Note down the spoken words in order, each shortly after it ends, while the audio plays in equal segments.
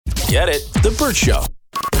Get it? The Burt Show.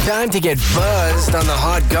 Time to get buzzed on the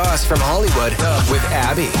hot goss from Hollywood with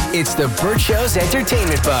Abby. It's the Burt Show's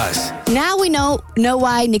entertainment buzz. Now we know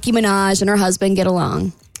why Nicki Minaj and her husband get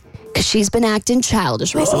along. Because she's been acting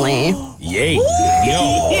childish recently. Yay. Yo.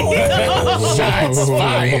 Shots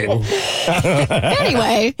fired.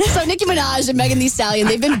 Anyway, so Nicki Minaj and Megan Thee Stallion,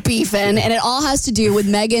 they've been beefing, and it all has to do with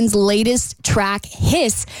Megan's latest track,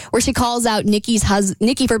 Hiss, where she calls out Nicki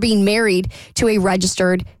for being married to a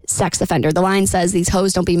registered sex offender. The line says, "These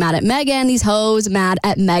hoes don't be mad at Megan, these hoes mad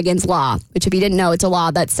at Megan's law," which, if you didn't know, it's a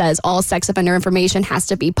law that says all sex offender information has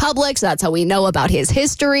to be public. So that's how we know about his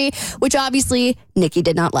history, which obviously Nicki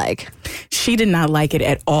did not like. She did not like it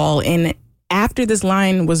at all. And after this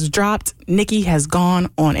line was dropped, Nicki has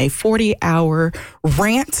gone on a 40-hour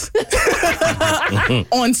rant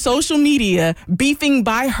on social media, beefing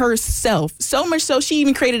by herself. So much so she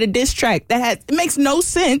even created a diss track that it makes no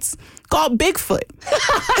sense, called Bigfoot.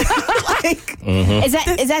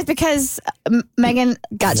 Is that because Megan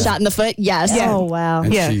got shot in the foot? Yes. Yeah. Oh, wow.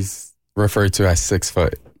 And she's referred to as 6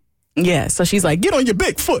 foot. Yeah, so she's like, get on your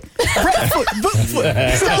big foot. Right foot, boot foot.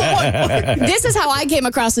 This is how I came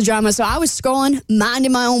across the drama. So I was scrolling,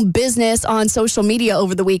 minding my own business on social media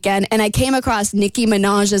over the weekend, and I came across Nicki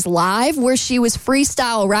Minaj's live where she was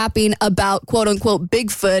freestyle rapping about quote-unquote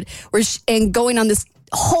Bigfoot and going on this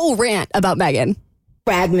whole rant about Megan.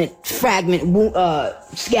 Fragment foot.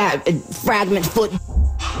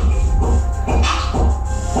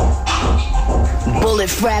 Bullet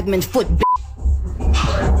fragment foot.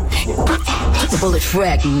 Bullet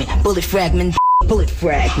fragment.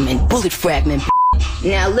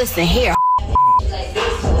 Now listen here.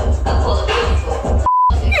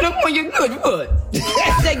 Get up on your good foot.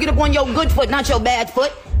 Say get up on your good foot, not your bad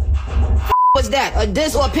foot. What's that? A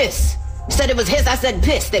diss or a piss? Said it was hiss, I said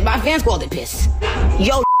piss. My fans called it piss.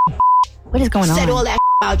 Yo, what is going on? Said all that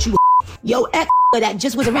about you. Yo, that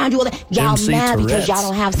just was around you all that. Y'all MC mad Tourette's. because y'all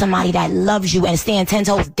don't have somebody that loves you and stand 10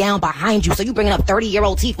 toes down behind you. So you bringing up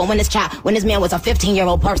 30-year-old teeth when this man was a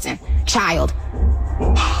 15-year-old child.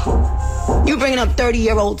 You bringing up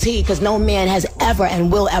 30-year-old teeth because no man has ever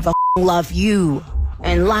and will ever love you.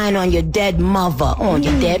 And lying on your dead mother, on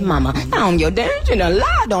your dead mama. On your dead, you know,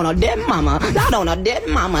 lied on a dead mama. Lied on a dead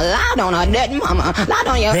mama, lied on a dead mama. Lied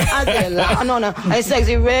on your, I said, lied on her. Hey,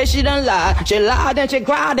 sexy red, she done lied. She lied and she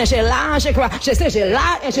cried and she lied and she cried. She said she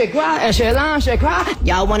lied and she cried and she lied and she cried.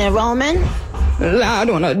 Y'all want it, Roman? Lied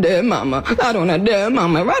on a dead mama. Lied on a dead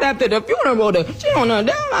mama. Right after the funeral, she on a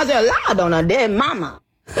dead mama. I said, lied on a dead mama.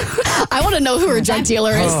 I want to know who her drug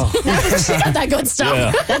dealer is. She got that good stuff.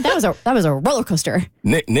 Yeah. That was a roller coaster.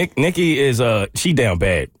 Nicki is she down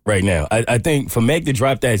bad right now. I think for Meg to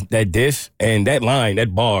drop that diss and that line,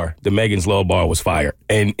 that bar, the Megan's Law bar was fire.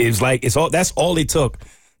 And it's like that's all it took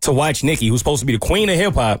to watch Nicki, who's supposed to be the queen of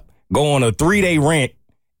hip hop, go on a 3-day rant.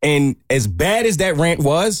 And as bad as that rant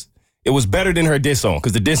was, it was better than her diss song,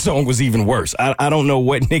 because the diss song was even worse. I don't know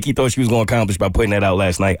what Nicki thought she was going to accomplish by putting that out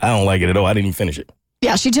last night. I don't like it at all. I didn't even finish it.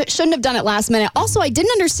 Yeah, she shouldn't have done it last minute. Also, I didn't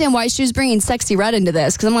understand why she was bringing Sexy Red into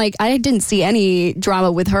this, because I'm like, I didn't see any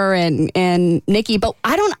drama with her and Nicki. But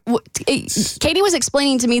Katie was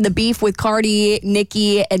explaining to me the beef with Cardi,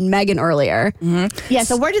 Nicki, and Megan earlier. Mm-hmm. Yeah,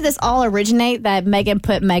 so where did this all originate, that Megan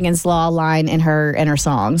put Megan's Law line in her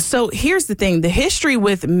song? So here's the thing. The history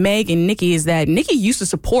with Meg and Nicki is that Nicki used to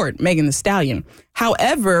support Megan Thee Stallion.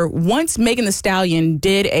 However, once Megan Thee Stallion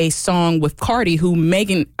did a song with Cardi, who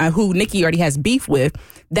Nicki already has beef with,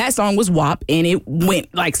 that song was WAP, and it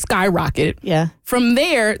went like skyrocketed. Yeah. From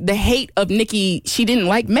there, the hate of Nicki, she didn't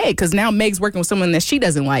like Meg, because now Meg's working with someone that she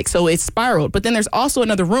doesn't like, so it spiraled. But then there's also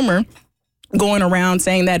another rumor going around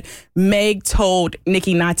saying that Meg told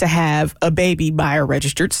Nicki not to have a baby by a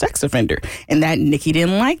registered sex offender, and that Nicki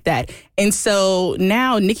didn't like that. And so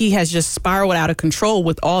now Nicki has just spiraled out of control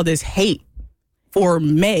with all this hate for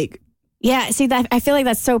Meg. Yeah, see, that I feel like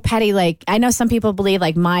that's so petty. Like, I know some people believe,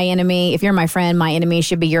 like, my enemy, if you're my friend, my enemy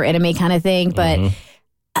should be your enemy kind of thing. But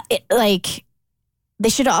they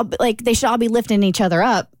should all be lifting each other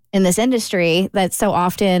up in this industry that so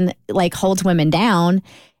often like holds women down.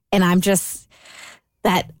 And I'm just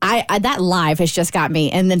that live has just got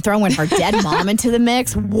me. And then throwing her dead mom into the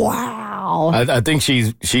mix. Wow. I think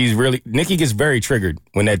she's really, Nicki gets very triggered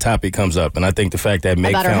when that topic comes up. And I think the fact that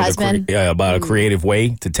Meg about her husband, about a creative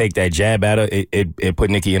way to take that jab at her, it put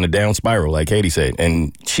Nicki in a down spiral, like Katie said.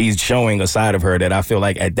 And she's showing a side of her that I feel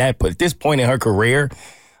like at this point in her career,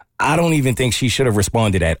 I don't even think she should have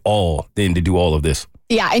responded at all then to do all of this.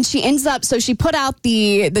 Yeah, and she ends up, so she put out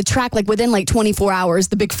the track like within like 24 hours,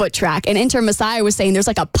 the Bigfoot track. And Enter Messiah was saying there's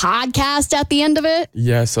like a podcast at the end of it.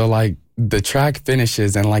 Yeah, so like the track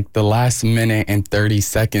finishes, and like the last minute and 30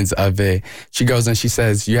 seconds of it, she goes and she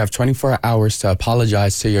says, you have 24 hours to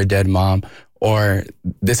apologize to your dead mom, or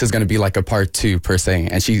this is going to be like a part 2 per se.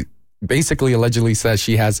 And she basically allegedly says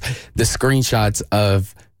she has the screenshots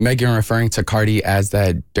of Megan referring to Cardi as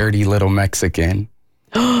that dirty little Mexican.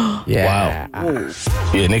 Yeah. Wow.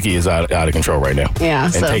 Yeah, Nicki is out of control right now. Yeah.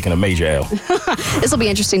 And taking a major L. This will be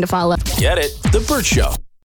interesting to follow. Get it? The Burt Show.